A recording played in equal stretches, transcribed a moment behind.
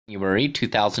January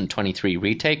 2023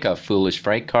 retake of Foolish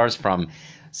Freight Cars from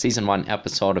Season 1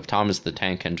 episode of Thomas the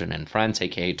Tank Engine and Friends,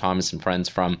 aka Thomas and Friends,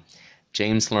 from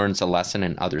James Learns a Lesson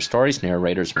and Other Stories,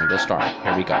 narrators Ringo, Starr.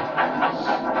 Here we go.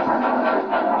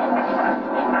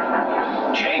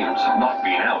 James had not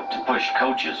been out to push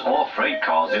coaches or freight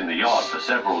cars in the yard for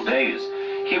several days.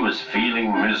 He was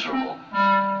feeling miserable.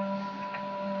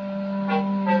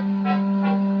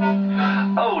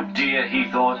 Oh dear, he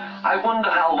thought, I wonder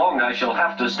how long I shall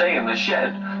have to stay in the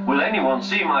shed. Will anyone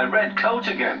see my red coat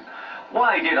again?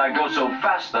 Why did I go so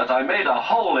fast that I made a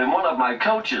hole in one of my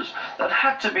coaches that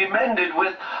had to be mended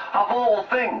with, of all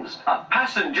things, a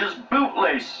passenger's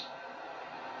bootlace?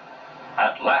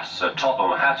 At last Sir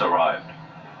Topham Hatt arrived.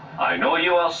 I know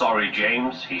you are sorry,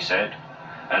 James, he said,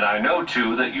 and I know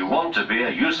too that you want to be a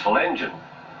useful engine.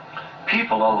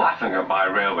 People are laughing at my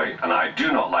railway, and I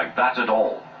do not like that at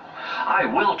all. I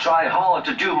will try hard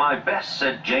to do my best,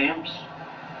 said James.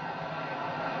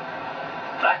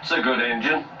 That's a good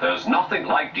engine. There's nothing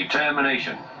like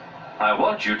determination. I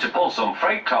want you to pull some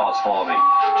freight cars for me.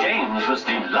 James was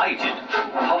delighted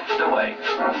and puffed away.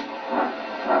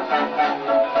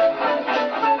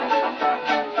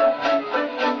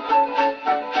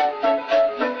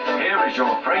 Here is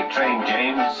your freight train,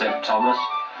 James, said Thomas.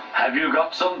 Have you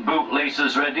got some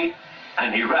bootlaces ready?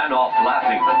 And he ran off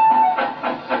laughing.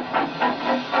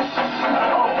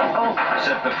 Oh,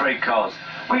 said the freight cars.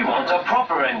 We want a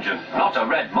proper engine, not a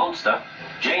red monster.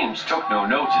 James took no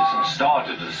notice and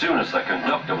started as soon as the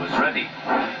conductor was ready.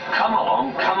 Come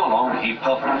along, he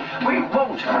puffed. We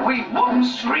won't,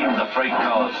 screamed the freight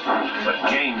cars. But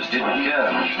James didn't care,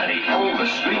 and he pulled the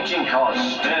screeching cars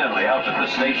sternly out of the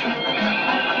station.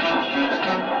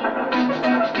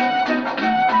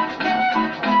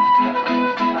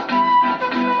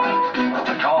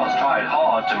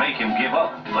 To make him give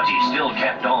up, but he still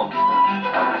kept on.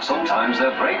 Sometimes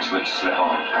their brakes would slip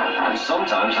on, and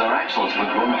sometimes their axles would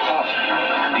run hot,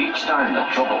 and each time the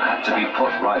trouble had to be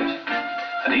put right.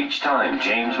 And each time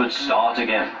James would start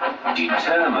again,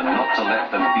 determined not to let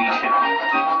them beat him.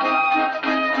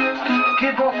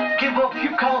 Give up,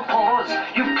 you can't pull us,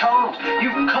 you can't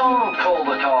call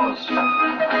the cars.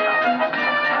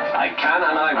 I can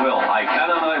and I will,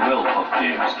 puffed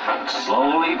James.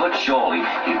 Slowly but surely,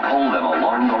 he pulled them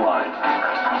along the line.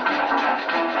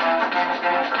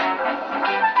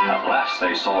 At last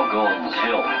they saw Gordon's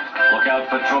Hill. Look out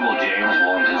for trouble, James,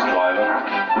 warned his driver.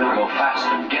 We'll go fast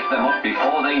and get them up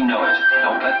before they know it.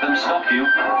 Don't let them stop you.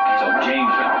 So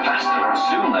James went faster, and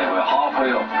soon they were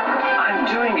halfway up. I'm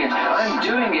doing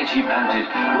it, he panted.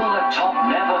 Will the top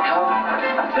never come?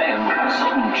 Then, with a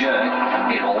sudden jerk,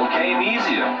 it all came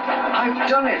easier. I've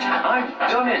done it,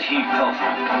 he puffed.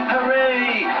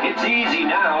 Hooray! It's easy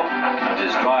now. But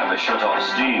his driver shut off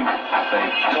steam.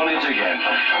 They've done it again.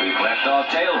 We've left our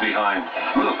tail behind.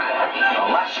 Look, the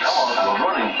last cars were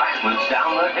running backwards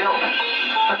down the hill.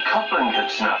 The coupling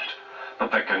had snapped.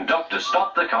 But the conductor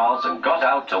stopped the cars and got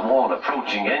out to warn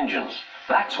approaching engines.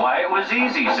 That's why it was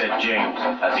easy, said James,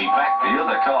 as he backed the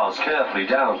other cars carefully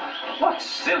down. What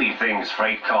silly things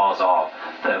freight cars are.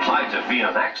 There might have been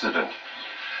an accident.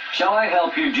 Shall I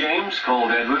help you, James?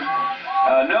 Called Edward.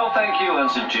 No, thank you,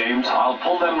 answered James. I'll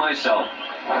pull them myself.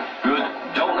 Good.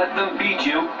 Don't let them beat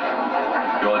you.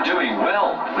 You're doing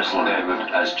well, whistled Edward,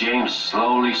 as James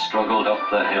slowly struggled up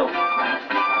the hill.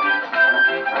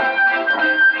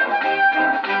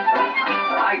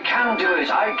 I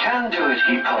can do it,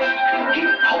 he puffed. He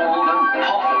pulled and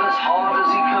puffed as hard as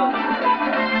he could.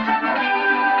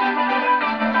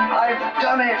 I've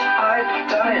done it,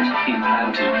 he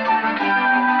panted.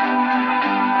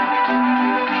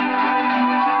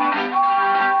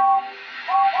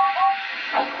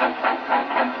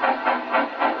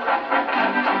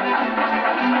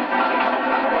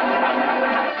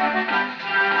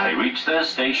 They reached their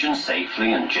station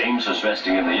safely, and James was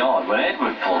resting in the yard when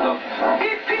Edward pulled up.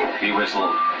 Beep, beep, he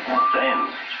whistled. Then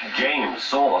James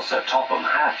saw Sir Topham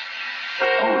Hatt.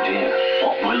 Oh dear,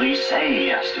 what will he say,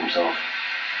 he asked himself.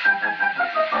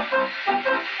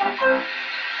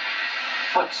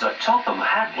 But Sir Topham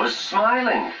Hatt was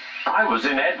smiling. I was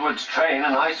in Edward's train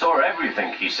and I saw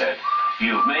everything, he said.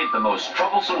 You've made the most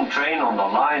troublesome train on the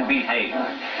line behave.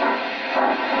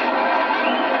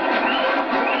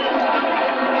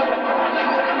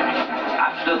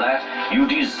 After that, you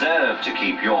deserve to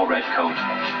keep your red coat.